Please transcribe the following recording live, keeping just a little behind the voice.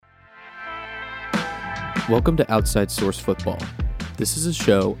Welcome to Outside Source Football. This is a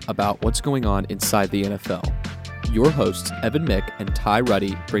show about what's going on inside the NFL. Your hosts, Evan Mick and Ty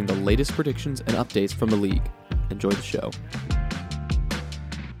Ruddy, bring the latest predictions and updates from the league. Enjoy the show.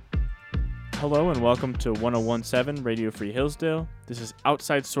 Hello and welcome to 1017 Radio Free Hillsdale. This is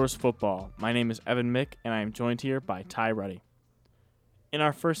Outside Source Football. My name is Evan Mick and I am joined here by Ty Ruddy. In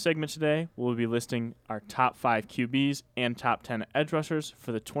our first segment today, we'll be listing our top 5 QBs and top 10 edge rushers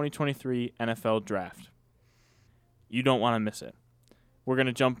for the 2023 NFL Draft. You don't want to miss it. We're going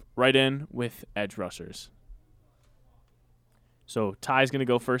to jump right in with edge rushers. So Ty's going to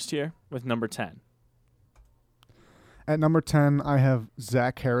go first here with number 10. At number 10, I have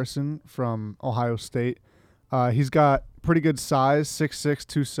Zach Harrison from Ohio State. He's got pretty good size, 6'6",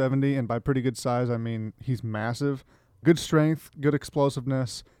 270, and by pretty good size, I mean he's massive. Good strength, good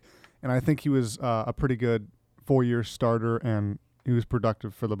explosiveness, and I think he was a pretty good 4-year starter, and he was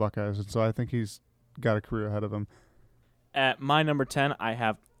productive for the Buckeyes, and so I think he's got a career ahead of him. At my number 10, I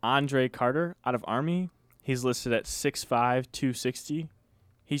have Andre Carter out of Army. He's listed at 6'5", 260.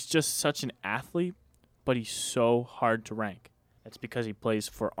 He's just such an athlete, but he's so hard to rank. That's because he plays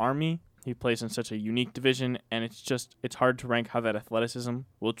for Army. He plays in such a unique division, and it's hard to rank how that athleticism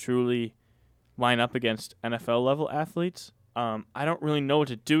will truly line up against NFL-level athletes. I don't really know what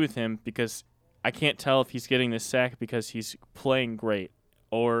to do with him because I can't tell if he's getting this sack because he's playing great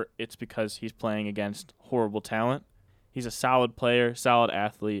or it's because he's playing against horrible talent. He's a solid player, solid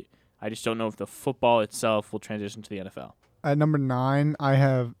athlete. I just don't know if the football itself will transition to the NFL. At number 9, I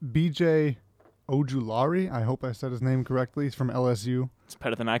have B.J. Ojulari. I hope I said his name correctly. He's from LSU. It's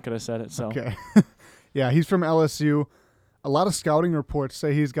better than I could have said it. So okay. Yeah, he's from LSU. A lot of scouting reports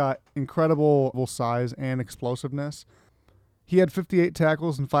say he's got incredible size and explosiveness. He had 58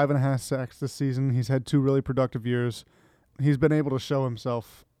 tackles and 5.5 sacks this season. He's had 2 really productive years. He's been able to show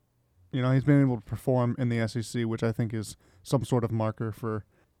himself. He's been able to perform in the SEC, which I think is some sort of marker for.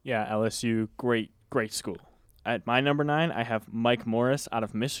 Yeah, LSU, great school. At my number 9, I have Mike Morris out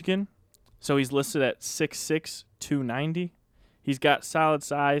of Michigan. So he's listed at 6'6", 290. He's got solid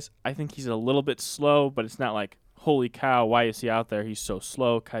size. I think he's a little bit slow, but it's not like, holy cow, why is he out there? He's so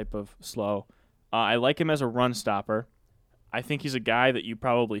slow, type of slow. I like him as a run stopper. I think he's a guy that you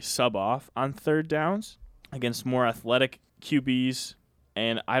probably sub off on third downs against more athletic QBs,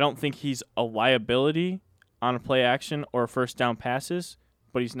 and I don't think he's a liability on a play action or first down passes,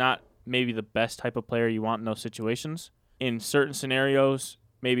 but he's not maybe the best type of player you want in those situations. In certain scenarios,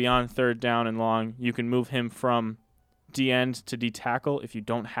 maybe on third down and long, you can move him from D-end to D-tackle if you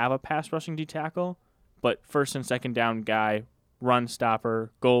don't have a pass rushing D-tackle. But first and second down guy, run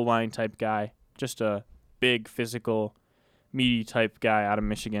stopper, goal line type guy, just a big, physical, meaty type guy out of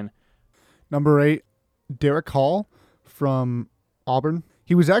Michigan. Number 8, Derek Hall from Auburn.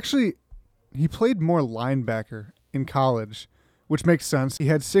 He played more linebacker in college, which makes sense. He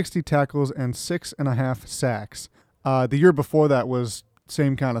had 60 tackles and 6.5 sacks. The year before that was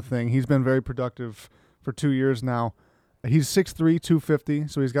same kind of thing. He's been very productive for 2 years now. He's 6'3", 250,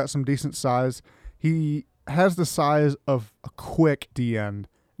 so he's got some decent size. He has the size of a quick D-end,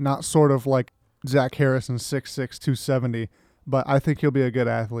 not sort of like Zach Harrison, 6'6", 270, but I think he'll be a good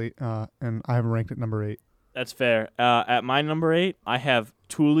athlete, and I have him ranked at number 8. That's fair. At my number 8, I have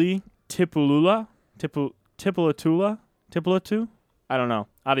Tuli Tipulatu? I don't know.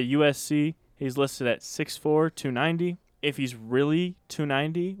 Out of USC, he's listed at 6'4", 290. If he's really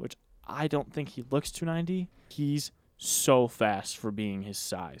 290, which I don't think he looks 290, he's so fast for being his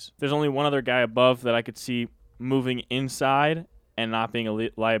size. There's only one other guy above that I could see moving inside and not being a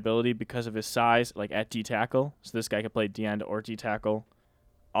liability because of his size, like at D-tackle. So this guy could play D-end or D-tackle.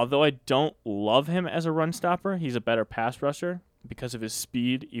 Although I don't love him as a run stopper, he's a better pass rusher because of his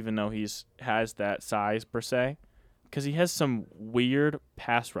speed, even though has that size per se, because he has some weird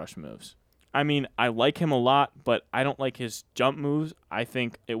pass rush moves. I mean, I like him a lot, but I don't like his jump moves. I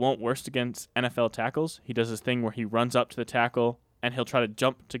think it won't work against NFL tackles. He does this thing where he runs up to the tackle and he'll try to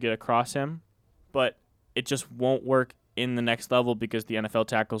jump to get across him, but it just won't work in the next level because the NFL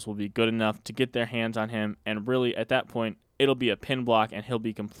tackles will be good enough to get their hands on him, and really at that point, it'll be a pin block and he'll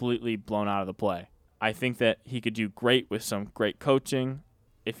be completely blown out of the play. I think that he could do great with some great coaching.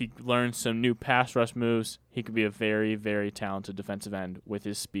 If he learns some new pass rush moves, he could be a very, very talented defensive end with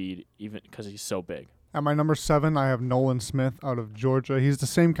his speed, even because he's so big. At my number 7, I have Nolan Smith out of Georgia. He's the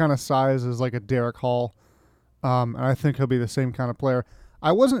same kind of size as like a Derek Hall, and I think he'll be the same kind of player.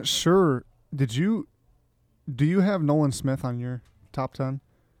 I wasn't sure. Do you have Nolan Smith on your top 10?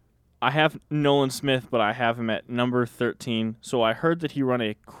 I have Nolan Smith, but I have him at number 13. So I heard that he run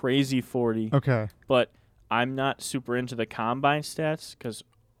a crazy 40. Okay. But I'm not super into the combine stats because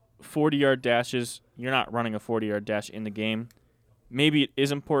 40-yard dashes, you're not running a 40-yard dash in the game. Maybe it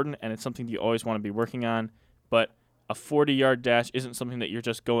is important, and it's something you always want to be working on, but a 40-yard dash isn't something that you're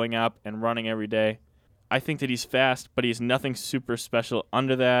just going up and running every day. I think that he's fast, but he's nothing super special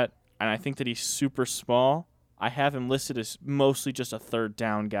under that, and I think that he's super small. I have him listed as mostly just a third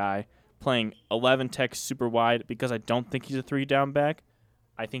down guy, playing 11 techs super wide because I don't think he's a 3-down back.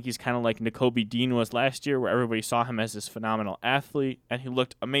 I think he's kind of like Nakobe Dean was last year, where everybody saw him as this phenomenal athlete, and he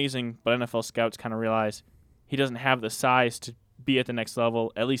looked amazing, but NFL scouts kind of realized he doesn't have the size to be at the next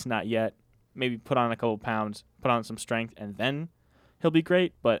level, at least not yet. Maybe put on a couple pounds, put on some strength, and then he'll be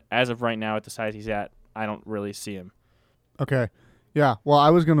great. But as of right now, at the size he's at, I don't really see him. Okay. Yeah. Well, I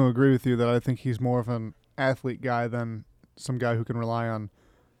was going to agree with you that I think he's more of an athlete guy than some guy who can rely on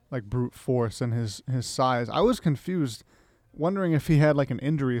like brute force and his size. I was confused, wondering if he had like an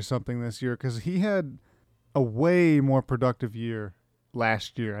injury or something this year, because he had a way more productive year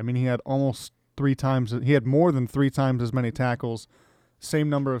last year. I mean, he had almost 3 times. He had more than 3 times as many tackles, same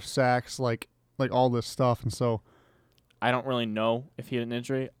number of sacks, like all this stuff. And so I don't really know if he had an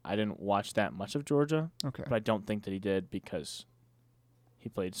injury. I didn't watch that much of Georgia, okay. but I don't think that he did because he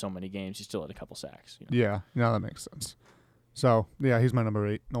played so many games. He still had a couple sacks. Yeah, that makes sense. So, yeah, he's my number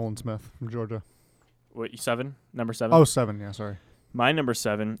 8, Nolan Smith from Georgia. What, 7? Number 7? Oh, 7, yeah, sorry. My number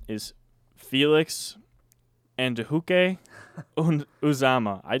 7 is Felix Andubuike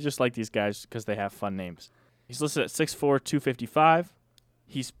Uzama. I just like these guys because they have fun names. He's listed at 6'4", 255.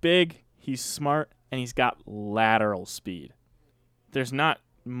 He's big, he's smart, and he's got lateral speed. There's not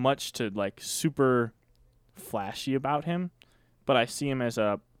much to like super flashy about him, but I see him as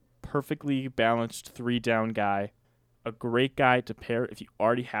a perfectly balanced 3-down guy, a great guy to pair if you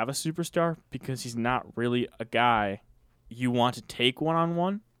already have a superstar, because he's not really a guy you want to take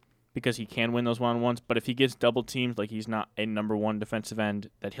one-on-one because he can win those one-on-ones, but if he gets double teamed, like he's not a number 1 defensive end,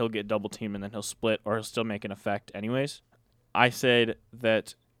 that he'll get double teamed and then he'll split or he'll still make an effect anyways. I said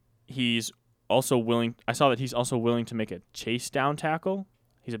that he's also willing to make a chase down tackle.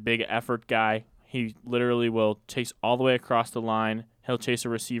 He's a big effort guy. He literally will chase all the way across the line. He'll chase a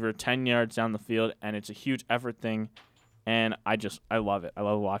receiver 10 yards down the field, and it's a huge effort thing. And I love it. I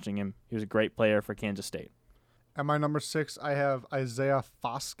love watching him. He was a great player for Kansas State. At my number 6, I have Isaiah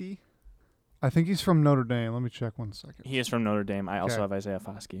Foskey. I think he's from Notre Dame. Let me check one second. He is from Notre Dame. I also have Isaiah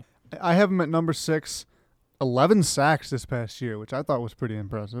Foskey. I have him at number 6. 11 sacks this past year, which I thought was pretty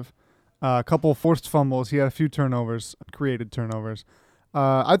impressive. A couple forced fumbles. He had a few turnovers, created turnovers.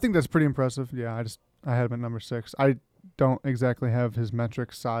 I think that's pretty impressive. Yeah, I had him at number 6. I don't exactly have his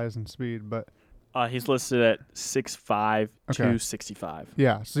metrics, size, and speed, but he's listed at 6'5", 265.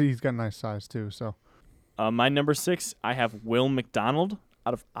 Yeah, so he's got nice size too. So, my number 6, I have Will McDonald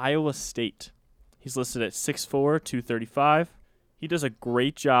out of Iowa State. He's listed at 6'4", 235. He does a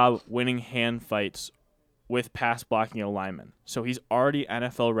great job winning hand fights with pass blocking alignment. So he's already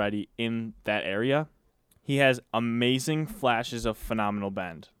NFL ready in that area. He has amazing flashes of phenomenal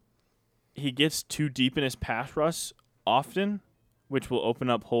bend. He gets too deep in his pass rush often, which will open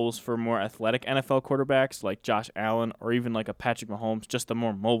up holes for more athletic NFL quarterbacks like Josh Allen or even like a Patrick Mahomes. Just the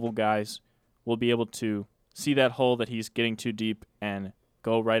more mobile guys will be able to see that hole that he's getting too deep and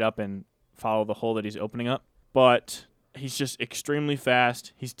go right up and follow the hole that he's opening up. But he's just extremely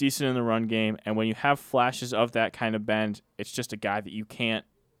fast. He's decent in the run game, and when you have flashes of that kind of bend, it's just a guy that you can't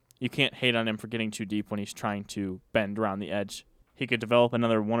hate on him for getting too deep when he's trying to bend around the edge. He could develop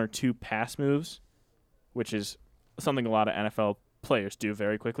another 1 or 2 pass moves, which is something a lot of NFL players do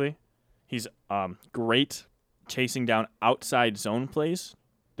very quickly. He's great chasing down outside zone plays.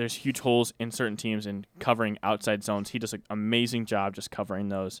 There's huge holes in certain teams in covering outside zones. He does an amazing job just covering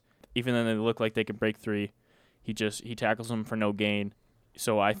those. Even then they look like they can break 3. He tackles them for no gain.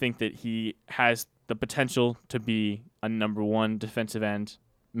 So I think that he has the potential to be a number 1 defensive end,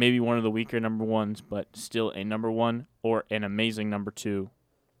 maybe one of the weaker number 1s, but still a number 1 or an amazing number 2.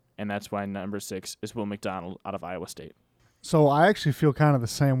 And that's why number 6 is Will McDonald out of Iowa State. So I actually feel kind of the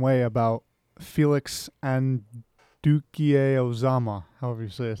same way about Felix Andubuike Uzama, however you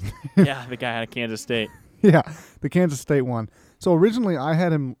say it. Yeah, the guy out of Kansas State. Yeah, the Kansas State one. So originally I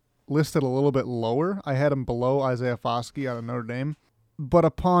had him listed a little bit lower. I had him below Isaiah Foskey out of Notre Dame. But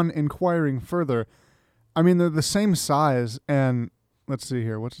upon inquiring further, I mean, they're the same size. And let's see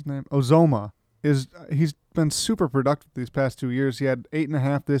here. What's his name? Uzama. He's been super productive these past 2 years. He had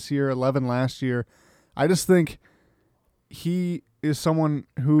 8.5 this year, 11 last year. I just think he is someone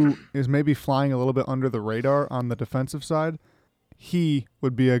who is maybe flying a little bit under the radar on the defensive side. He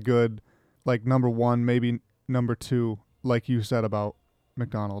would be a good, like, number 1, maybe number 2, like you said about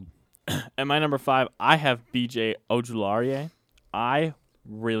McDonald. At my number 5, I have B.J. Ojulari. I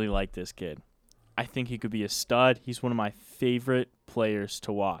really like this kid. I think he could be a stud. He's one of my favorite players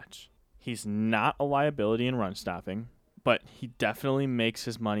to watch. He's not a liability in run stopping, but he definitely makes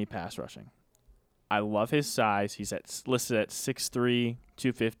his money pass rushing. I love his size. He's listed at 6'3",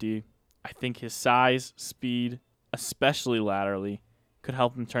 250. I think his size, speed, especially laterally, could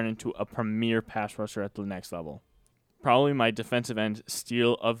help him turn into a premier pass rusher at the next level. Probably my defensive end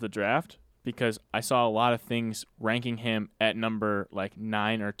steal of the draft, because I saw a lot of things ranking him at number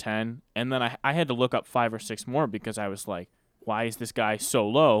 9 or 10, and then I had to look up 5 or 6 more because I was like, why is this guy so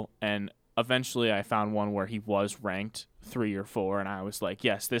low? And eventually I found one where he was ranked 3 or 4, and I was like,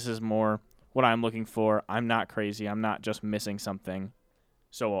 yes, this is more what I'm looking for. I'm not crazy. I'm not just missing something.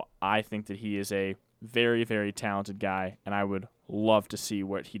 So I think that he is a very, very talented guy, and I would love to see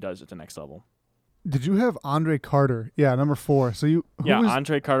what he does at the next level. Did you have Andre Carter? Yeah, number 4. So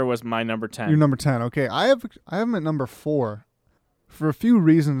Andre Carter was my number 10. Your number 10. Okay, I have him at number 4 for a few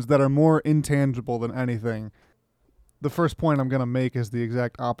reasons that are more intangible than anything. The first point I'm going to make is the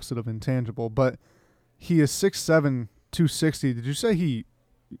exact opposite of intangible, but he is 6'7", 260. Did you say he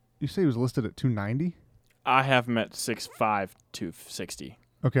was listed at 290? I have him at 6'5", 260.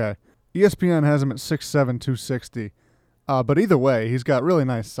 Okay. ESPN has him at 6'7", 260. But either way, he's got really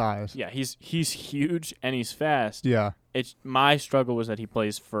nice size. Yeah, he's huge and he's fast. Yeah. My struggle was that he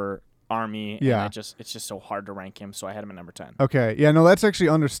plays for Army. Yeah. And it's just so hard to rank him, so I had him at number 10. Okay. Yeah, no, that's actually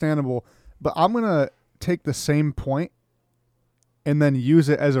understandable. But I'm going to take the same point and then use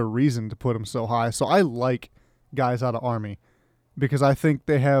it as a reason to put him so high. So I like guys out of Army because I think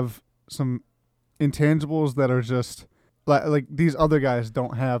they have some intangibles that are just like these other guys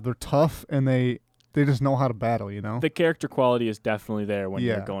don't have. They're tough and they just know how to battle, you know? The character quality is definitely there when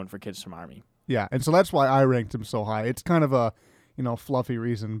you're going for kids from Army. Yeah, and so that's why I ranked him so high. It's kind of a, fluffy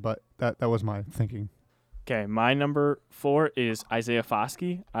reason, but that was my thinking. Okay, my number 4 is Isaiah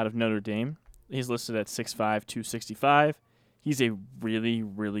Foskey out of Notre Dame. He's listed at 6'5", 265. He's a really,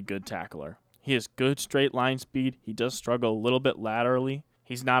 really good tackler. He has good straight line speed. He does struggle a little bit laterally.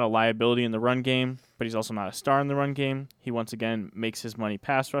 He's not a liability in the run game, but he's also not a star in the run game. He once again makes his money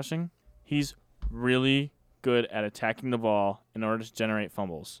pass rushing. He's really good at attacking the ball in order to generate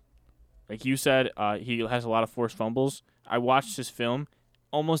fumbles. Like you said, he has a lot of forced fumbles. I watched his film.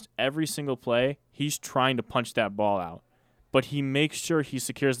 Almost every single play, he's trying to punch that ball out, but he makes sure he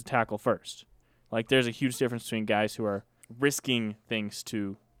secures the tackle first. Like there's a huge difference between guys who are risking things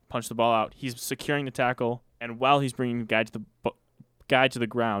to punch the ball out. He's securing the tackle, and while he's bringing the guy to the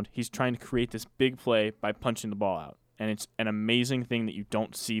ground, he's trying to create this big play by punching the ball out. And it's an amazing thing that you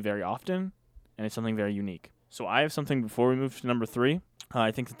don't see very often, and it's something very unique. So I have something before we move to number 3.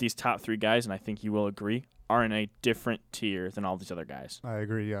 I think that these top 3 guys, and I think you will agree, are in a different tier than all these other guys. I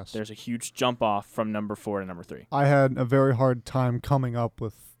agree, yes. There's a huge jump off from number 4 to number 3. I had a very hard time coming up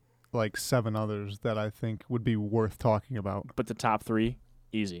with 7 others that I think would be worth talking about. But the top 3,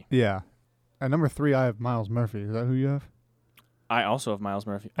 easy. Yeah. At number 3, I have Myles Murphy. Is that who you have? I also have Myles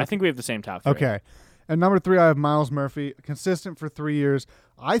Murphy. I think we have the same top 3. Okay. At number 3, I have Myles Murphy, consistent for 3 years.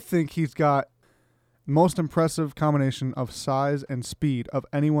 I think he's got most impressive combination of size and speed of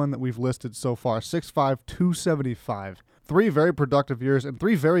anyone that we've listed so far. 6'5", 275. 3 very productive years and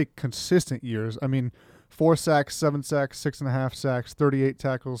 3 very consistent years. I mean, 4 sacks, 7 sacks, 6.5 sacks, 38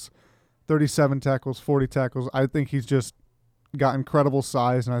 tackles, 37 tackles, 40 tackles. I think he's just got incredible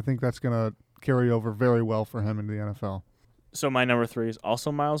size, and I think that's going to carry over very well for him in the NFL. So my number 3 is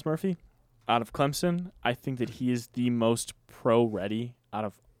also Myles Murphy out of Clemson. I think that he is the most pro-ready out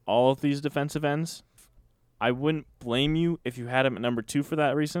of all of these defensive ends. I wouldn't blame you if you had him at number 2 for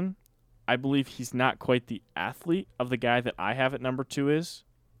that reason. I believe he's not quite the athlete of the guy that I have at number 2 is,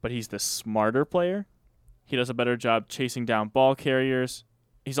 but he's the smarter player. He does a better job chasing down ball carriers.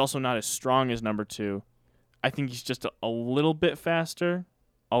 He's also not as strong as number 2. I think he's just a little bit faster,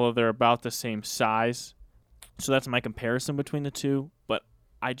 although they're about the same size. So that's my comparison between the two, but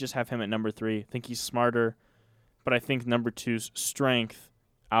I just have him at number 3. I think he's smarter, but I think number 2's strength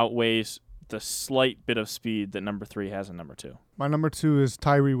outweighs the slight bit of speed that number 3 has in number 2. My number 2 is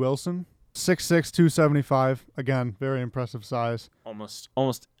Tyree Wilson, 6'6", 275. Again, very impressive size. Almost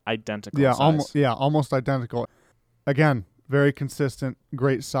identical. Yeah, size. almost identical. Again, very consistent,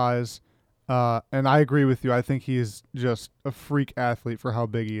 great size. And I agree with you. I think he is just a freak athlete for how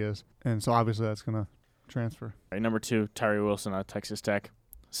big he is. And so obviously that's going to transfer. Right, number 2, Tyree Wilson out of Texas Tech.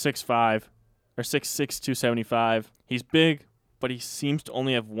 6'5", or 6'6", 275. He's big, but he seems to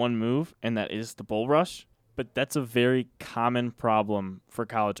only have one move, and that is the bull rush. But that's a very common problem for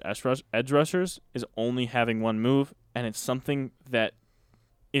college edge rushers, is only having one move, and it's something that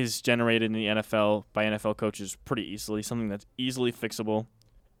is generated in the NFL by NFL coaches pretty easily, something that's easily fixable.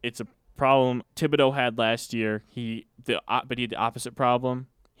 It's a problem Thibodeau had last year. But he had the opposite problem.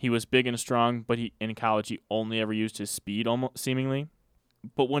 He was big and strong, but in college he only ever used his speed, almost seemingly.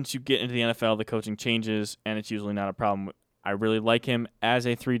 But once you get into the NFL, the coaching changes, and it's usually not a problem. I really like him as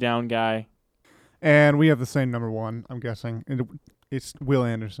a 3-down guy. And we have the same number 1, I'm guessing. It's Will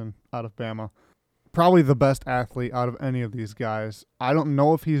Anderson out of Bama. Probably the best athlete out of any of these guys. I don't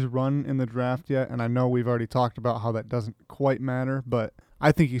know if he's run in the draft yet, and I know we've already talked about how that doesn't quite matter, but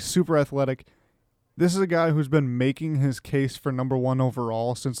I think he's super athletic. This is a guy who's been making his case for number 1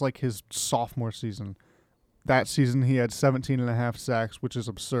 overall since like his sophomore season. That season he had 17.5 sacks, which is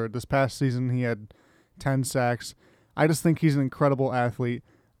absurd. This past season he had 10 sacks. I just think he's an incredible athlete,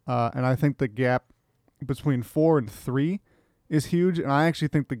 and I think the gap between 4 and 3 is huge, and I actually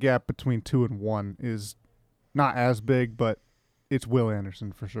think the gap between 2 and 1 is not as big, but it's Will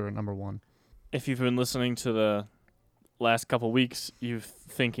Anderson for sure, number 1. If you've been listening to the last couple weeks, you're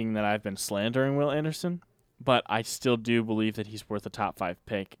thinking that I've been slandering Will Anderson, but I still do believe that he's worth a top 5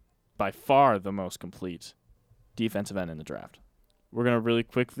 pick, by far the most complete defensive end in the draft. We're going to really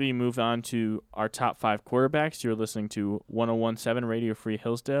quickly move on to our top 5 quarterbacks. You're listening to 101.7 Radio Free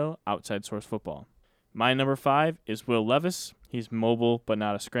Hillsdale, Outside Source Football. My number 5 is Will Levis. He's mobile, but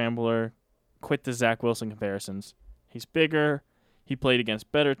not a scrambler. Quit the Zach Wilson comparisons. He's bigger. He played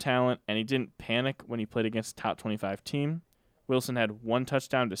against better talent, and he didn't panic when he played against a top 25 team. Wilson had 1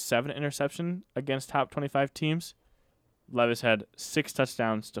 touchdown to 7 interceptions against top 25 teams. Levis had 6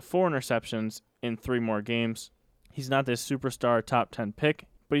 touchdowns to 4 interceptions in 3 more games. He's not this superstar top 10 pick,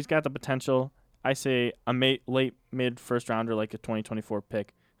 but he's got the potential. I say a late mid-first rounder, like a 2024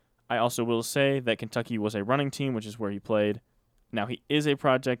 pick. I also will say that Kentucky was a running team, which is where he played. Now, he is a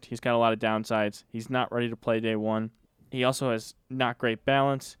project. He's got a lot of downsides. He's not ready to play day 1. He also has not great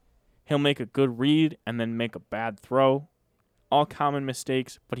balance. He'll make a good read and then make a bad throw. All common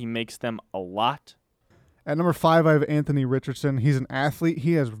mistakes, but he makes them a lot. At number 5, I have Anthony Richardson. He's an athlete.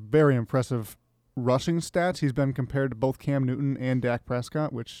 He has very impressive rushing stats. He's been compared to both Cam Newton and Dak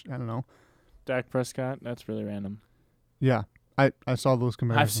Prescott, which, I don't know. Dak Prescott? That's really random. Yeah, I saw those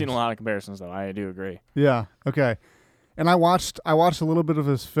comparisons. I've seen a lot of comparisons, though. I do agree. Yeah, okay. And I watched a little bit of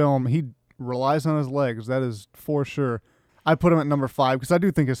his film. He relies on his legs, that is for sure. I put him at number 5 because I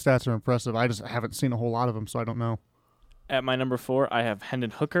do think his stats are impressive. I just haven't seen a whole lot of him, so I don't know. At my number 4, I have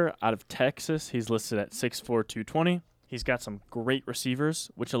Hendon Hooker out of Texas. He's listed at 6'4", 220. He's got some great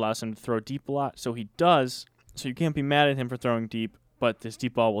receivers, which allows him to throw deep a lot. So he does. So you can't be mad at him for throwing deep, but this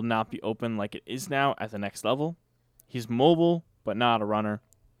deep ball will not be open like it is now at the next level. He's mobile, but not a runner.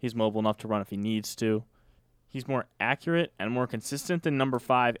 He's mobile enough to run if he needs to. He's more accurate and more consistent than number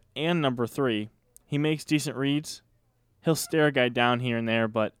 5 and number 3. He makes decent reads. He'll stare a guy down here and there,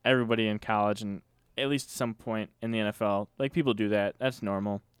 but everybody in college and at least at some point in the NFL, like, people do that. That's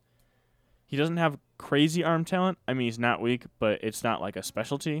normal. He doesn't have crazy arm talent. I mean, he's not weak, but it's not like a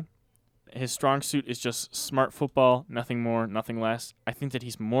specialty. His strong suit is just smart football, nothing more, nothing less. I think that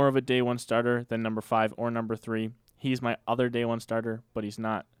he's more of a day 1 starter than number 5 or number 3. He's my other day 1 starter, but he's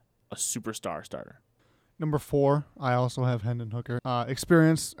not a superstar starter. Number 4, I also have Hendon Hooker.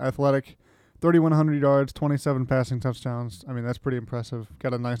 Experienced, athletic, 3,100 yards, 27 passing touchdowns. I mean, that's pretty impressive.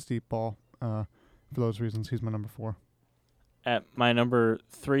 Got a nice deep ball. For those reasons, he's my number 4. At my number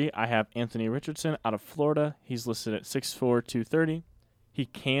 3, I have Anthony Richardson out of Florida. He's listed at 6'4", 230. He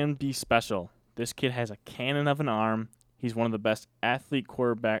can be special. This kid has a cannon of an arm. He's one of the best athlete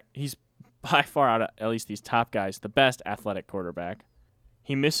quarterback. He's by far, out of at least these top guys, the best athletic quarterback.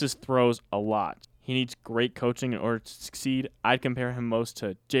 He misses throws a lot. He needs great coaching in order to succeed. I'd compare him most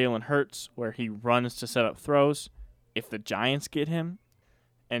to Jalen Hurts, where he runs to set up throws. If the Giants get him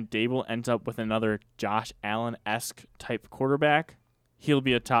and Dable ends up with another Josh Allen-esque type quarterback, he'll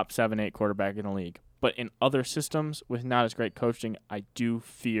be a top 7-8 quarterback in the league. But in other systems with not as great coaching, I do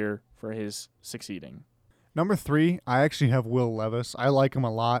fear for his succeeding. Number 3, I actually have Will Levis. I like him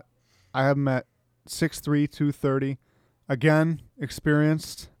a lot. I have him at 6'3", 230. Again,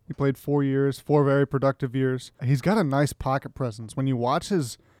 experienced. He played 4 years, 4 very productive years. He's got a nice pocket presence. When you watch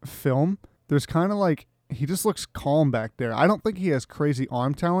his film, there's kind of like, he just looks calm back there. I don't think he has crazy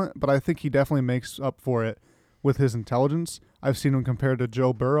arm talent, but I think he definitely makes up for it with his intelligence. I've seen him compared to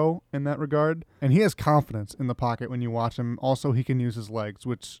Joe Burrow in that regard. And he has confidence in the pocket when you watch him. Also, he can use his legs,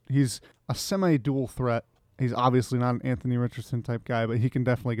 which he's a semi-dual threat. He's obviously not an Anthony Richardson type guy, but he can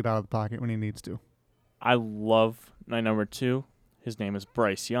definitely get out of the pocket when he needs to. I love my number 2. His name is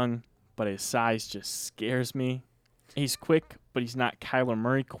Bryce Young, but his size just scares me. He's quick, but he's not Kyler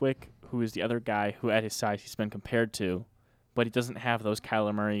Murray quick, who is the other guy who at his size he's been compared to. but he doesn't have those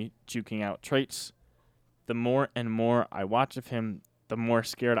Kyler Murray juking out traits. The more and more I watch of him, the more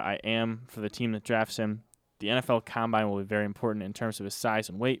scared I am for the team that drafts him. The NFL Combine will be very important in terms of his size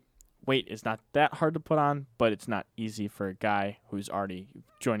and weight. Weight is not that hard to put on, but it's not easy for a guy who's already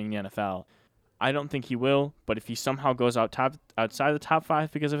joining the NFL. I don't think he will, but if he somehow goes outside the top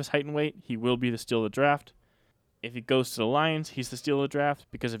 5 because of his height and weight, he will be the steal of the draft. If he goes to the Lions, he's the steal of the draft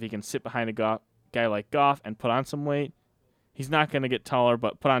because if he can sit behind a guy like Goff and put on some weight, he's not going to get taller,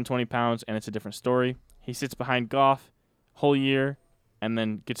 but put on 20 pounds and it's a different story. He sits behind Goff whole year and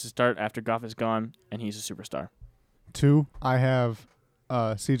then gets to start after Goff is gone, and he's a superstar. 2, I have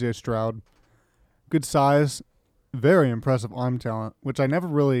C.J. Stroud. Good size, very impressive arm talent, which I never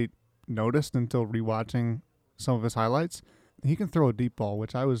really noticed until rewatching some of his highlights. He can throw a deep ball,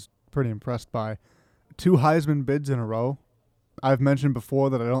 which I was pretty impressed by. 2 Heisman bids in a row. I've mentioned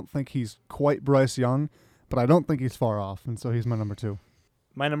before that I don't think he's quite Bryce Young, but I don't think he's far off, and so he's my number 2.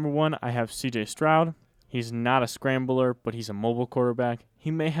 My number 1, I have C.J. Stroud. He's not a scrambler, but he's a mobile quarterback.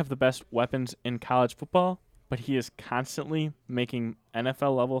 He may have the best weapons in college football, but he is constantly making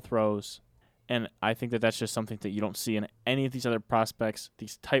NFL-level throws, and I think that that's just something that you don't see in any of these other prospects.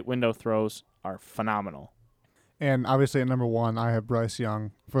 These tight window throws are phenomenal. And obviously at number 1, I have Bryce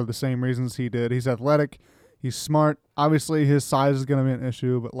Young for the same reasons he did. He's athletic. He's smart. Obviously his size is going to be an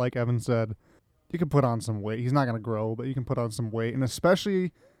issue, but like Evan said, you can put on some weight. He's not going to grow, but you can put on some weight. And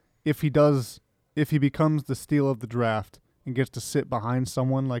especially if he becomes the steal of the draft and gets to sit behind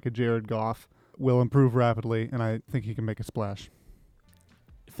someone like a Jared Goff, will improve rapidly, and I think he can make a splash.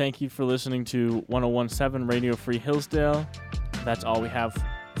 Thank you for listening to 101.7 Radio Free Hillsdale. That's all we have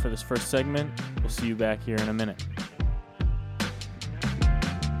for this first segment. We'll see you back here in a minute.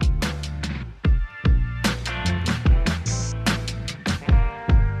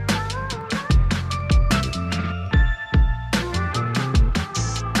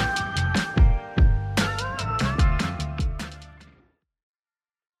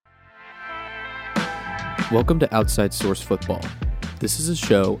 Welcome to Outside Source Football. This is a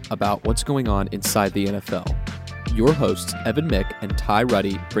show about what's going on inside the NFL. Your hosts, Evan Mick and Ty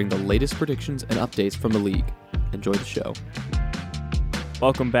Ruddy, bring the latest predictions and updates from the league. Enjoy the show.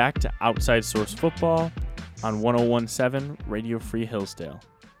 Welcome back to Outside Source Football on 101.7 Radio Free Hillsdale.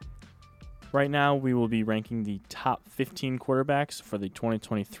 Right now, we will be ranking the top 15 quarterbacks for the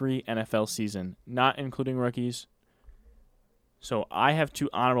 2023 NFL season, not including rookies. So I have 2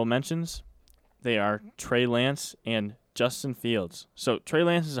 honorable mentions. They are Trey Lance and Justin Fields. So Trey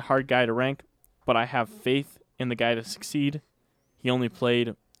Lance is a hard guy to rank, but I have faith in the guy to succeed. He only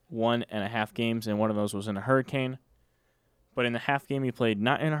played 1.5 games, and one of those was in a hurricane. But in the half game he played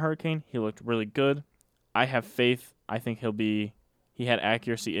not in a hurricane, he looked really good. I have faith. I think he had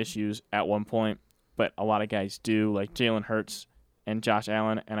accuracy issues at one point, but a lot of guys do, like Jalen Hurts and Josh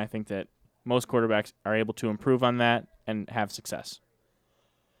Allen, and I think that most quarterbacks are able to improve on that and have success.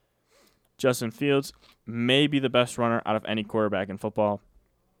 Justin Fields may be the best runner out of any quarterback in football.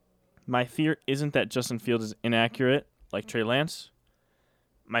 My fear isn't that Justin Fields is inaccurate like Trey Lance.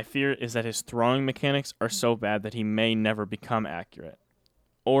 My fear is that his throwing mechanics are so bad that he may never become accurate.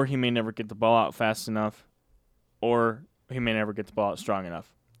 Or he may never get the ball out fast enough. Or he may never get the ball out strong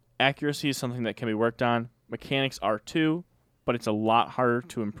enough. Accuracy is something that can be worked on. Mechanics are too, but it's a lot harder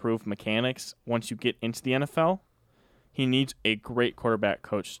to improve mechanics once you get into the NFL. He needs a great quarterback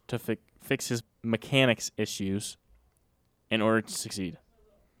coach to fix his mechanics issues in order to succeed.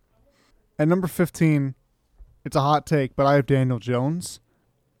 At number 15, it's a hot take, but I have Daniel Jones.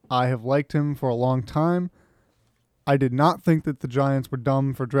 I have liked him for a long time. I did not think that the Giants were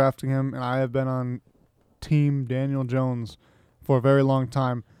dumb for drafting him, and I have been on team Daniel Jones for a very long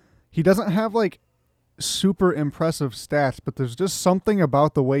time. He doesn't have super impressive stats, but there's just something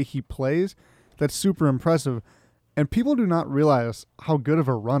about the way he plays that's super impressive. And people do not realize how good of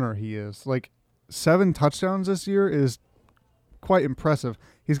a runner he is. 7 touchdowns this year is quite impressive.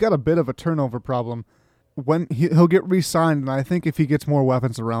 He's got a bit of a turnover problem. When he'll get re-signed, and I think if he gets more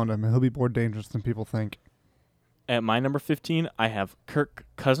weapons around him, he'll be more dangerous than people think. At my number 15, I have Kirk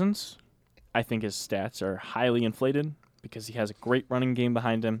Cousins. I think his stats are highly inflated because he has a great running game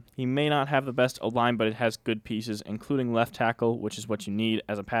behind him. He may not have the best O-line, but it has good pieces, including left tackle, which is what you need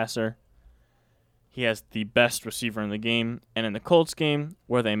as a passer. He has the best receiver in the game. And in the Colts game,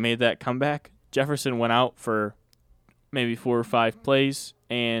 where they made that comeback, Jefferson went out for maybe 4 or 5 plays,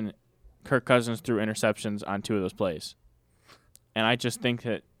 and Kirk Cousins threw interceptions on 2 of those plays. And I just think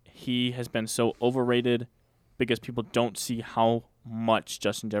that he has been so overrated because people don't see how much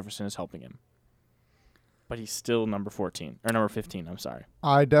Justin Jefferson is helping him. But he's still number 15, I'm sorry.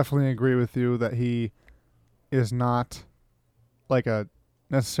 I definitely agree with you that he is not like a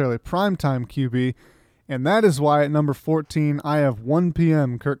necessarily primetime QB, and that is why at number 14 I have 1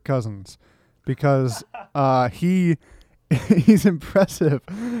 p.m. Kirk Cousins, because he's impressive.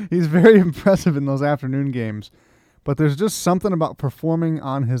 He's very impressive in those afternoon games, but there's just something about performing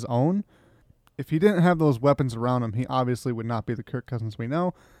on his own. If he didn't have those weapons around him, he obviously would not be the Kirk Cousins we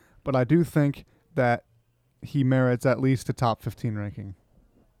know, but I do think that he merits at least a top 15 ranking.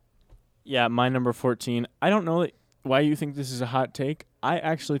 Yeah, my number 14. I don't know why you think this is a hot take. I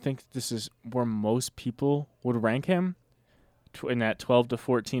actually think this is where most people would rank him, in that 12 to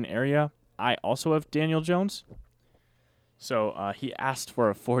 14 area. I also have Daniel Jones. So he asked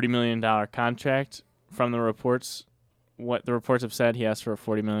for a $40 million contract from the reports. What the reports have said, he asked for a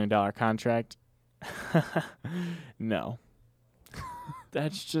 $40 million contract. No.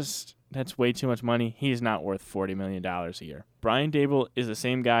 That's way too much money. He's not worth $40 million a year. Brian Daboll is the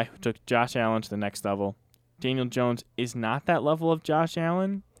same guy who took Josh Allen to the next level. Daniel Jones is not that level of Josh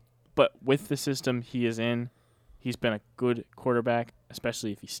Allen, but with the system he is in, he's been a good quarterback,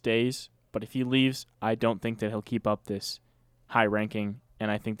 especially if he stays. But if he leaves, I don't think that he'll keep up this high ranking, and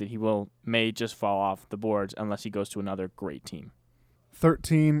I think that he may just fall off the boards unless he goes to another great team.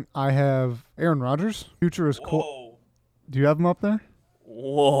 13, I have Aaron Rodgers. Future is cool. Do you have him up there?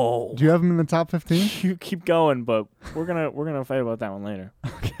 Whoa. Do you have him in the top 15? You keep going, but we're gonna fight about that one later.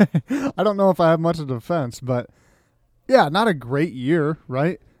 Okay. I don't know if I have much of a defense, but yeah, not a great year,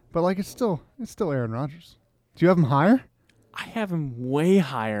 right? But like it's still Aaron Rodgers. Do you have him higher? I have him way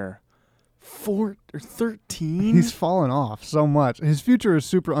higher. 4 or 13? He's fallen off so much. His future is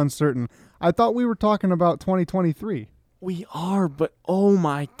super uncertain. I thought we were talking about 2023. We are, but oh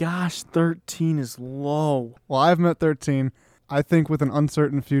my gosh, 13 is low. Well, I have him at 13. I think with an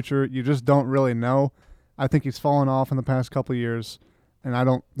uncertain future, you just don't really know. I think he's fallen off in the past couple of years, and I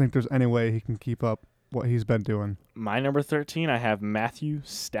don't think there's any way he can keep up what he's been doing. My number 13, I have Matthew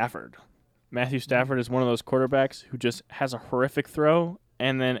Stafford. Matthew Stafford is one of those quarterbacks who just has a horrific throw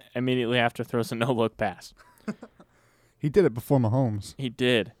and then immediately after throws a no-look pass. He did it before Mahomes. He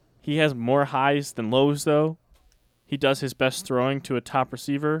did. He has more highs than lows, though. He does his best throwing to a top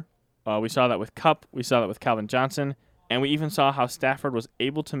receiver. We saw that with Kupp. We saw that with Calvin Johnson. And we even saw how Stafford was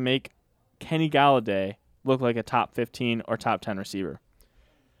able to make Kenny Galladay look like a top 15 or top 10 receiver.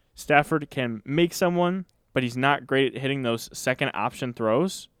 Stafford can make someone, but he's not great at hitting those second option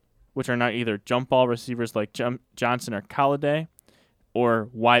throws, which are not either jump ball receivers like Johnson or Galladay, or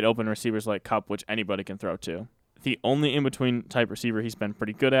wide open receivers like Kupp, which anybody can throw to. The only in-between type receiver he's been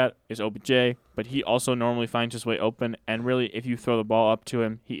pretty good at is OBJ, but he also normally finds his way open, and really, if you throw the ball up to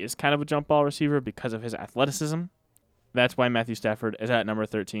him, he is kind of a jump ball receiver because of his athleticism. That's why Matthew Stafford is at number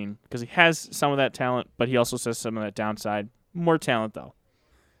 13, because he has some of that talent, but he also has some of that downside. More talent, though.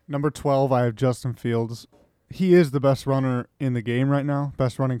 Number 12, I have Justin Fields. He is the best runner in the game right now,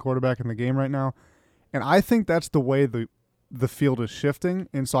 best running quarterback in the game right now, and I think that's the way the field is shifting,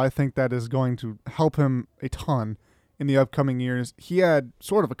 and so I think that is going to help him a ton in the upcoming years. He had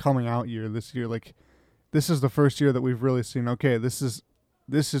sort of a coming out year this year. Like, this is the first year that we've really seen, okay, this is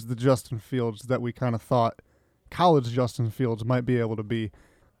the Justin Fields that we kind of thought college Justin Fields might be able to be.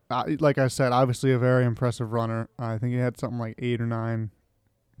 Like I said, obviously a very impressive runner. I think he had something like 8 or 9,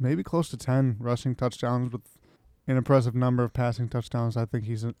 maybe close to 10 rushing touchdowns with an impressive number of passing touchdowns. I think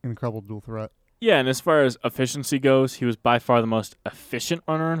he's an incredible dual threat. Yeah, and as far as efficiency goes, he was by far the most efficient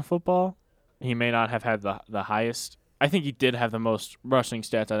runner in football. He may not have had the highest. I think he did have the most rushing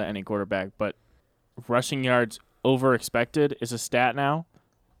stats out of any quarterback, but rushing yards over expected is a stat now,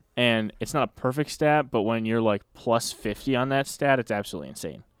 and it's not a perfect stat, but when you're like plus 50 on that stat, it's absolutely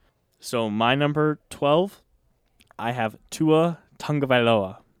insane. So my number 12, I have Tua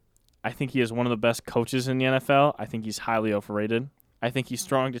Tagovailoa. I think he is one of the best coaches in the NFL. I think he's highly overrated. I think he's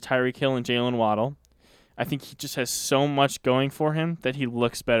throwing to Tyreek Hill and Jalen Waddle. I think he just has so much going for him that he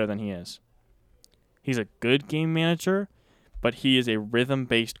looks better than he is. He's a good game manager, but he is a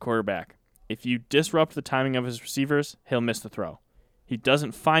rhythm-based quarterback. If you disrupt the timing of his receivers, he'll miss the throw. He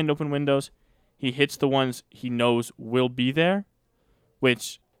doesn't find open windows. He hits the ones he knows will be there,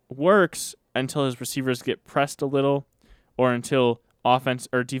 which works until his receivers get pressed a little or until offense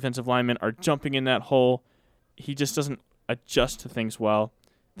or defensive linemen are jumping in that hole. He just doesn't adjust to things well.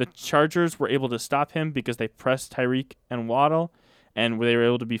 The Chargers were able to stop him because they pressed Tyreek and Waddle, and they were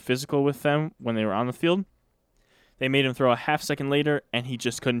able to be physical with them when they were on the field. They made him throw a half second later, and he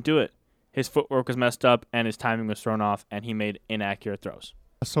just couldn't do it. His footwork was messed up, and his timing was thrown off, and he made inaccurate throws.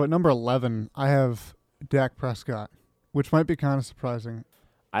 So at number 11, I have Dak Prescott, which might be kind of surprising.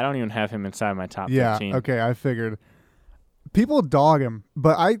 I don't even have him inside my top 15. Yeah, okay, I figured. People dog him,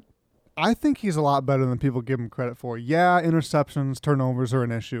 but I I think he's a lot better than people give him credit for. Yeah, interceptions, turnovers are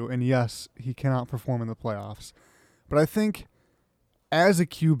an issue, and yes, he cannot perform in the playoffs. But I think as a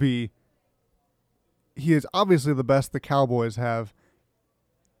QB, he is obviously the best the Cowboys have.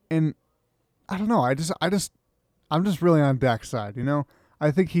 And I don't know, I'm just really on Dak's side, you know?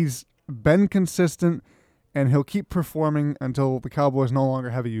 I think he's been consistent, and he'll keep performing until the Cowboys no longer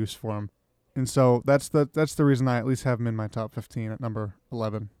have a use for him. And so that's the reason I at least have him in my top 15 at number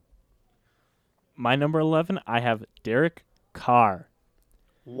 11. My number 11, I have Derek Carr.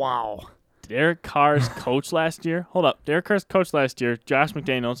 Wow. Derek Carr's coach last year. Hold up. Derek Carr's coach last year, Josh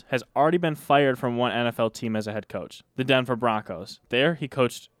McDaniels, has already been fired from one NFL team as a head coach, the Denver Broncos. There, he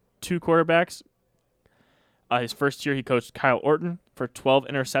coached 2 quarterbacks. His first year, he coached Kyle Orton for 12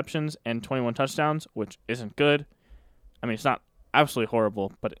 interceptions and 21 touchdowns, which isn't good. I mean, it's not absolutely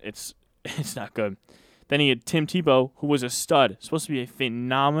horrible, but it's not good. Then he had Tim Tebow, who was a stud, supposed to be a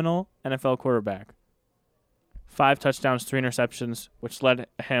phenomenal NFL quarterback. 5 touchdowns, 3 interceptions, which led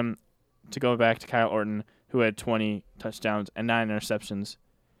him to go back to Kyle Orton, who had 20 touchdowns and 9 interceptions.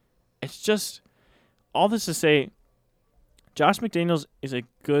 It's just, all this to say, Josh McDaniels is a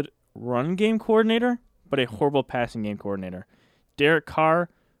good run game coordinator, but a horrible passing game coordinator. Derek Carr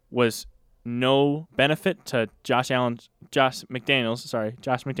was no benefit to Josh McDaniels'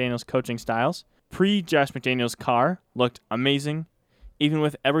 coaching styles. Pre-Josh McDaniels, Carr looked amazing, even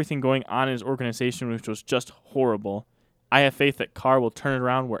with everything going on in his organization, which was just horrible. I have faith that Carr will turn it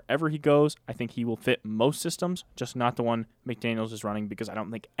around wherever he goes. I think he will fit most systems, just not the one McDaniels is running, because I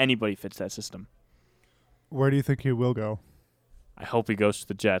don't think anybody fits that system. Where do you think he will go? I hope he goes to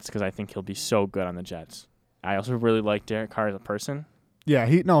the Jets, because I think he'll be so good on the Jets. I also really like Derek Carr as a person. Yeah,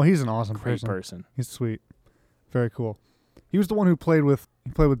 he's an awesome Great person. He's sweet. Very cool. He was the one who played with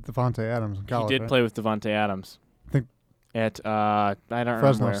Devontae Adams in college. He did play with Devontae Adams. I think at I don't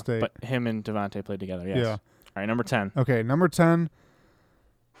Fresno remember where, State. but him and Devontae played together. Yes. Yeah. All right, number 10. Okay, number 10.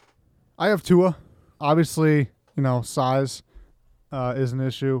 I have Tua. Obviously, size is an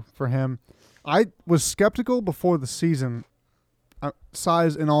issue for him. I was skeptical before the season.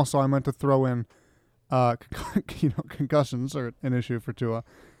 Size, and also I meant to throw in concussions are an issue for Tua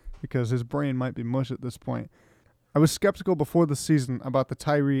because his brain might be mush at this point. I was skeptical before the season about the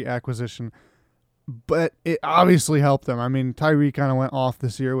Tyree acquisition, but it obviously helped them. I mean, Tyree kind of went off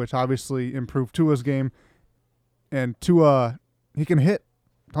this year, which obviously improved Tua's game. And Tua, he can hit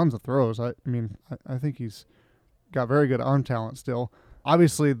tons of throws. I think he's got very good arm talent still.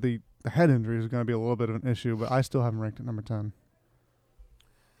 Obviously, the head injury is going to be a little bit of an issue, but I still have him ranked at number 10.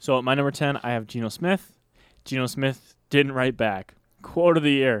 So at my number 10, I have Geno Smith. Geno Smith didn't write back. Quote of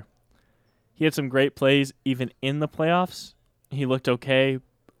the year. He had some great plays even in the playoffs. He looked okay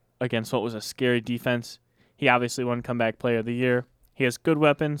against what was a scary defense. He obviously won Comeback Player of the Year. He has good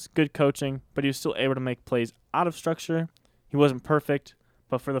weapons, good coaching, but he was still able to make plays out of structure. He wasn't perfect,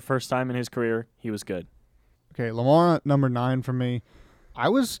 but for the first time in his career, he was good. Okay, Lamar at number 9 for me. I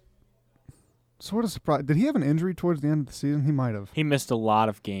was sort of surprised. Did he have an injury towards the end of the season? He might have. He missed a lot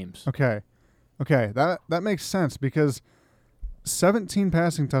of games. Okay, that makes sense because 17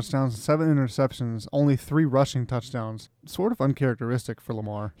 passing touchdowns, 7 interceptions, only 3 rushing touchdowns. Sort of uncharacteristic for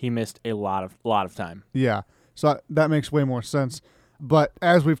Lamar. He missed a lot of time. Yeah, so that makes way more sense. But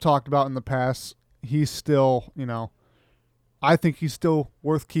as we've talked about in the past, he's still, I think he's still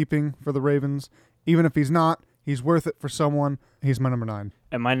worth keeping for the Ravens. Even if he's not, he's worth it for someone. He's my number 9.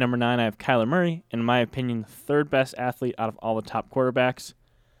 At my number 9, I have Kyler Murray. In my opinion, the third best athlete out of all the top quarterbacks.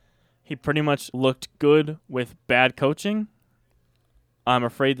 He pretty much looked good with bad coaching. I'm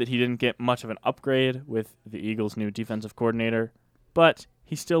afraid that he didn't get much of an upgrade with the Eagles' new defensive coordinator, but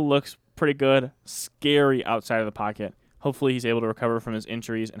he still looks pretty good, scary outside of the pocket. Hopefully he's able to recover from his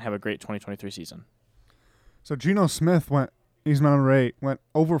injuries and have a great 2023 season. So Geno Smith he's my number 8, went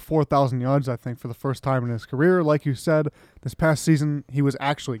over 4,000 yards, I think, for the first time in his career. Like you said, this past season, he was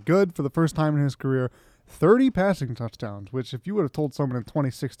actually good for the first time in his career. 30 passing touchdowns, which if you would have told someone in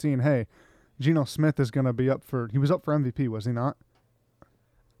 2016, hey, Geno Smith is going to be he was up for MVP, was he not?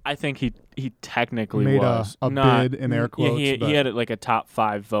 I think he technically made was. a bid in air quotes. Yeah, he had like a top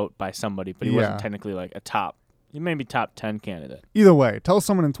 5 vote by somebody, but he wasn't technically like maybe top 10 candidate. Either way, tell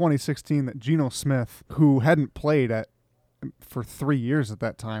someone in 2016 that Geno Smith, who hadn't played for 3 years at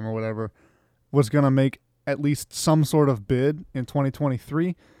that time or whatever, was going to make at least some sort of bid in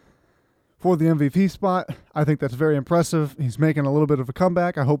 2023 for the MVP spot. I think that's very impressive. He's making a little bit of a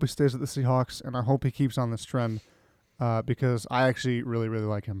comeback. I hope he stays at the Seahawks, and I hope he keeps on this trend because I actually really, really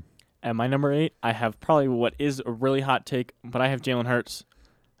like him. At my number 8, I have probably what is a really hot take, but I have Jalen Hurts.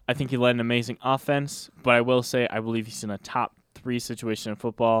 I think he led an amazing offense, but I will say I believe he's in a top 3 situation in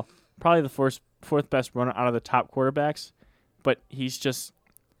football. probably the fourth best runner out of the top quarterbacks, but he's just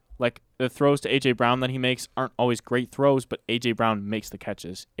like the throws to A.J. Brown that he makes aren't always great throws, but A.J. Brown makes the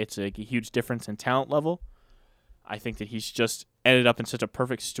catches. It's a huge difference in talent level. I think that he's just ended up in such a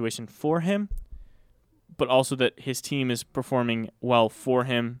perfect situation for him, but also that his team is performing well for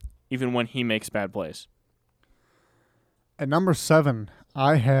him even when he makes bad plays. At number 7,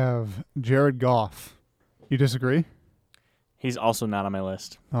 I have Jared Goff. You disagree? He's also not on my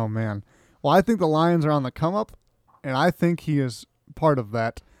list. Oh, man. Well, I think the Lions are on the come-up, and I think he is part of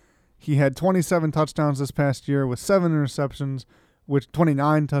that. He had 27 touchdowns this past year with 7 interceptions, which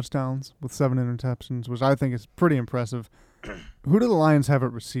 29 touchdowns with 7 interceptions, which I think is pretty impressive. Who do the Lions have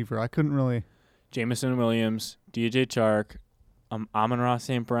at receiver? I couldn't really... Jameson Williams, DJ Chark, Amon-Ra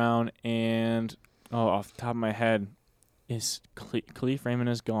St. Brown, and, off the top of my head, Khalif Raymond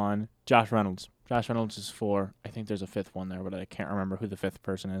is gone. Josh Reynolds. Josh Reynolds is 4. I think there's a 5th one there, but I can't remember who the 5th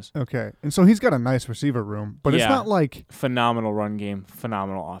person is. Okay, and so he's got a nice receiver room, but it's not like... Phenomenal run game,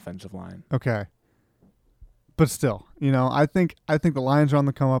 phenomenal offensive line. Okay. But still, I think the Lions are on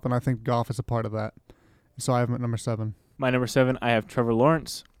the come up, and I think Goff is a part of that. So I have him at number 7. My number 7, I have Trevor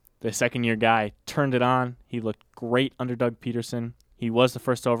Lawrence. The second-year guy turned it on. He looked great under Doug Peterson. He was the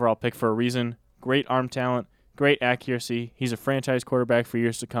first overall pick for a reason. Great arm talent, great accuracy. He's a franchise quarterback for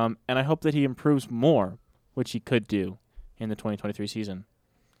years to come, and I hope that he improves more, which he could do in the 2023 season.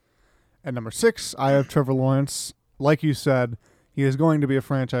 At number 6, I have Trevor Lawrence. Like you said, he is going to be a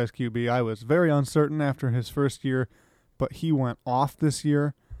franchise QB. I was very uncertain after his first year, but he went off this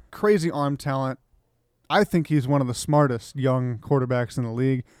year. Crazy arm talent. I think he's one of the smartest young quarterbacks in the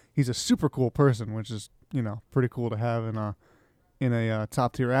league. He's a super cool person, which is, pretty cool to have in a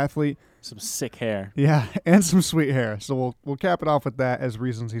top-tier athlete. Some sick hair. Yeah, and some sweet hair. So we'll cap it off with that as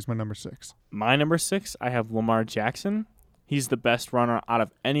reasons he's my number 6. My number 6, I have Lamar Jackson. He's the best runner out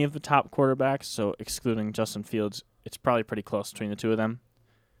of any of the top quarterbacks, so excluding Justin Fields, it's probably pretty close between the two of them.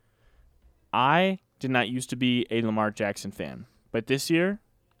 I did not used to be a Lamar Jackson fan, but this year,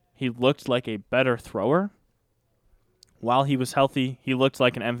 he looked like a better thrower. While he was healthy, he looked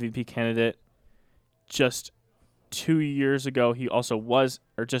like an MVP candidate. Just 2 years ago, he also was,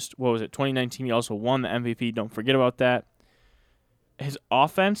 2019, he also won the MVP. Don't forget about that. His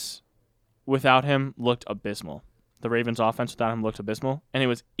offense without him looked abysmal. The Ravens' offense without him looked abysmal. And it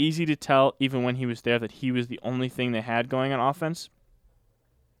was easy to tell, even when he was there, that he was the only thing they had going on offense.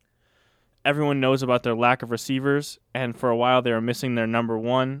 Everyone knows about their lack of receivers, and for a while they were missing their number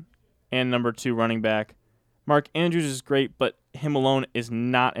 1 and number 2 running back. Mark Andrews is great, but him alone is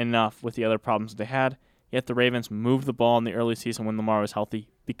not enough with the other problems they had. Yet the Ravens moved the ball in the early season when Lamar was healthy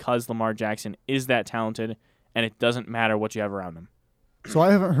because Lamar Jackson is that talented, and it doesn't matter what you have around him. So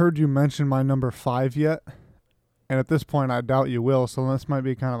I haven't heard you mention my number 5 yet, and at this point I doubt you will, so this might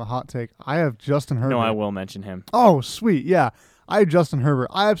be kind of a hot take. I have Justin Herbert. No, I will mention him. Oh, sweet, yeah. I have Justin Herbert.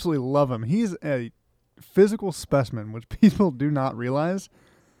 I absolutely love him. He's a physical specimen, which people do not realize.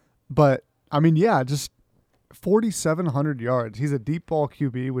 But, just 4,700 yards. He's a deep ball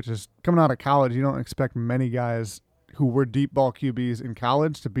QB, which is coming out of college. You don't expect many guys who were deep ball QBs in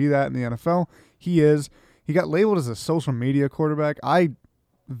college to be that in the NFL. He is. He got labeled as a social media quarterback. I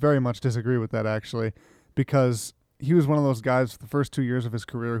very much disagree with that, actually, because he was one of those guys for the first 2 years of his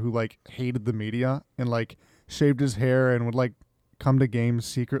career who, hated the media and, shaved his hair and would, come to games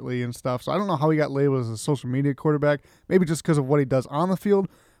secretly and stuff. So I don't know how he got labeled as a social media quarterback, maybe just because of what he does on the field,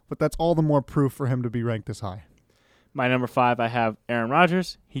 but that's all the more proof for him to be ranked this high. My number 5, I have Aaron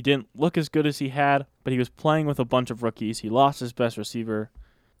Rodgers. He didn't look as good as he had, but he was playing with a bunch of rookies. He lost his best receiver.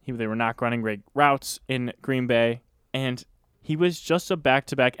 They were not running great routes in Green Bay, and he was just a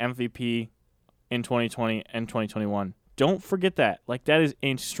back-to-back MVP in 2020 and 2021. Don't forget that. That is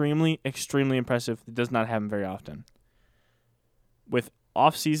extremely, extremely impressive. It does not happen very often. With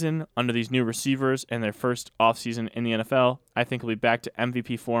offseason under these new receivers and their first offseason in the NFL, I think he'll be back to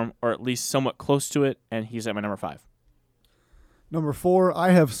MVP form, or at least somewhat close to it, and he's at my number 5. Number 4,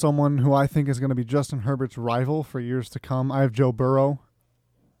 I have someone who I think is going to be Justin Herbert's rival for years to come. I have Joe Burrow.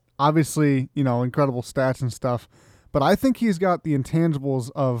 Obviously, incredible stats and stuff, but I think he's got the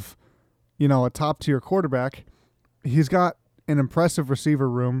intangibles of, a top-tier quarterback. He's got an impressive receiver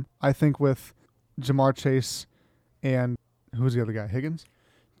room, I think, with Jamar Chase and who's the other guy? Higgins?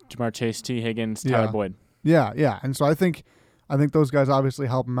 Jamar Chase, T. Higgins, Tyler Boyd. Yeah. And so I think those guys obviously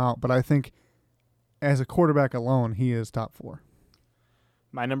help him out, but I think as a quarterback alone, he is top 4.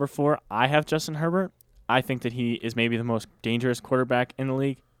 My number 4, I have Justin Herbert. I think that he is maybe the most dangerous quarterback in the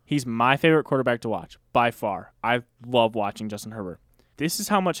league. He's my favorite quarterback to watch, by far. I love watching Justin Herbert. This is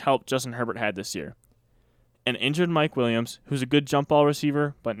how much help Justin Herbert had this year. an injured Mike Williams, who's a good jump ball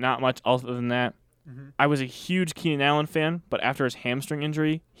receiver, but not much other than that. I was a huge Keenan Allen fan, but after his hamstring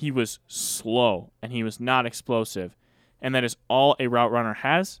injury, he was slow and he was not explosive. And that is all a route runner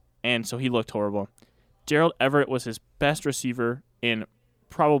has, and so he looked horrible. Gerald Everett was his best receiver in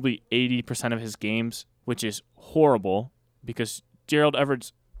probably 80% of his games, which is horrible because Gerald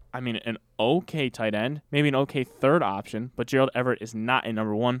Everett's, an okay tight end, maybe an okay third option, but Gerald Everett is not a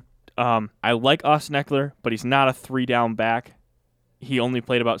number one. I like Austin Eckler, but he's not a 3-down back. He only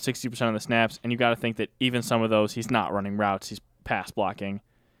played about 60% of the snaps, and you got to think that even some of those, he's not running routes, he's pass blocking.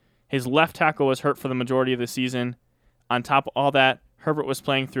 His left tackle was hurt for the majority of the season. On top of all that, Herbert was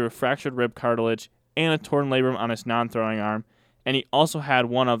playing through a fractured rib cartilage and a torn labrum on his non-throwing arm, and he also had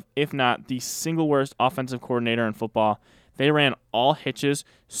one of, if not the single worst offensive coordinator in football. They ran all hitches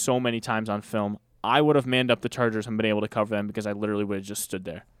so many times on film. I would have manned up the Chargers and been able to cover them because I literally would have just stood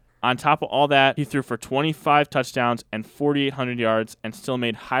there. On top of all that, he threw for 25 touchdowns and 4,800 yards and still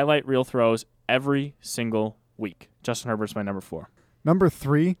made highlight reel throws every single week. Justin Herbert's my number 4. Number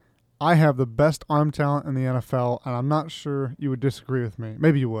 3, I have the best arm talent in the NFL, and I'm not sure you would disagree with me.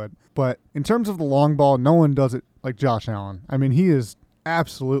 Maybe you would. But in terms of the long ball, no one does it like Josh Allen. He is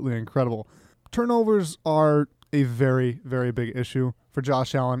absolutely incredible. Turnovers are a very, very big issue for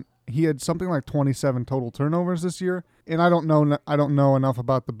Josh Allen. He had something like 27 total turnovers this year, and I don't know enough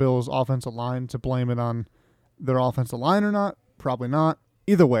about the Bills' offensive line to blame it on their offensive line or not. Probably not.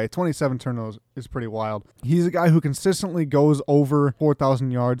 Either way, 27 turnovers is pretty wild. He's a guy who consistently goes over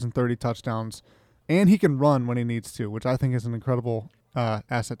 4,000 yards and 30 touchdowns, and he can run when he needs to, which I think is an incredible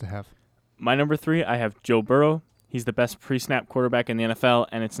asset to have. My number 3, I have Joe Burrow. He's the best pre-snap quarterback in the NFL,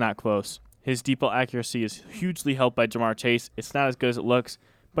 and it's not close. His deep ball accuracy is hugely helped by Jamar Chase. It's not as good as it looks,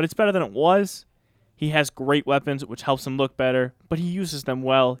 but it's better than it was. He has great weapons, which helps him look better, but he uses them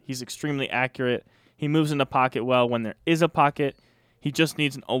well. He's extremely accurate. He moves in the pocket well when there is a pocket. He just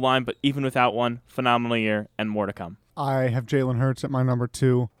needs an O-line, but even without one, phenomenal year and more to come. I have Jalen Hurts at my number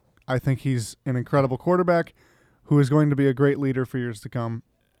 2. I think he's an incredible quarterback who is going to be a great leader for years to come.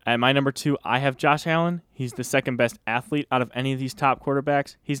 At my number 2, I have Josh Allen. He's the second best athlete out of any of these top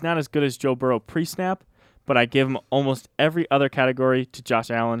quarterbacks. He's not as good as Joe Burrow pre-snap, but I give him almost every other category to Josh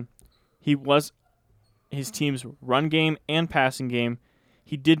Allen. He was his team's run game and passing game.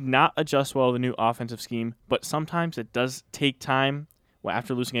 He did not adjust well to the new offensive scheme, but sometimes it does take time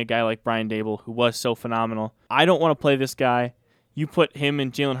after losing a guy like Brian Dable, who was so phenomenal. I don't want to play this guy. You put him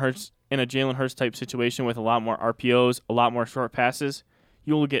and Jalen Hurts in a Jalen Hurts type situation with a lot more RPOs, a lot more short passes,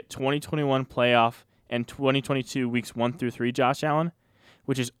 you will get 2021 playoff and 2022 weeks 1 through 3 Josh Allen,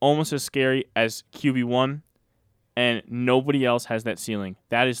 which is almost as scary as QB1, and nobody else has that ceiling.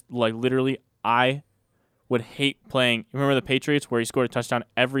 That is like literally, I would hate playing. You remember the Patriots where he scored a touchdown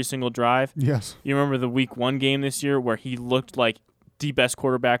every single drive? Yes. You remember the week 1 game this year where he looked like the best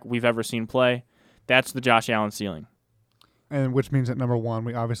quarterback we've ever seen play? That's the Josh Allen ceiling. And which means at number 1,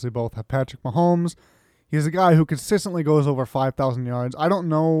 we obviously both have Patrick Mahomes. He's a guy who consistently goes over 5,000 yards. I don't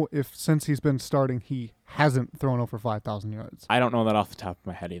know if since he's been starting, he hasn't thrown over 5,000 yards. I don't know that off the top of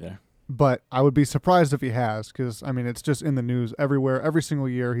my head either. But I would be surprised if he has because, it's just in the news everywhere. Every single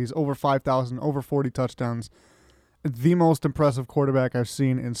year, he's over 5,000, over 40 touchdowns. The most impressive quarterback I've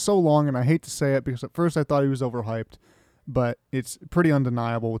seen in so long, and I hate to say it because at first I thought he was overhyped, but it's pretty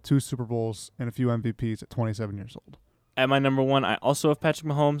undeniable with 2 Super Bowls and a few MVPs at 27 years old. At my number 1, I also have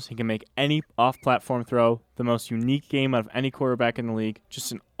Patrick Mahomes. He can make any off-platform throw, the most unique game out of any quarterback in the league,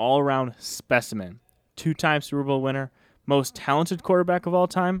 just an all-around specimen. 2-time Super Bowl winner, most talented quarterback of all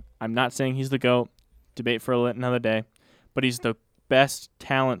time. I'm not saying he's the GOAT, debate for another day, but he's the best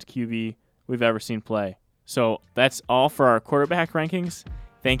talent QB we've ever seen play. So that's all for our quarterback rankings.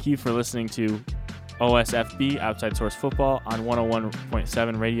 Thank you for listening to OSFB, Outside Source Football, on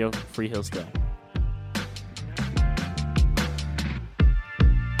 101.7 Radio, Free Hillsdale.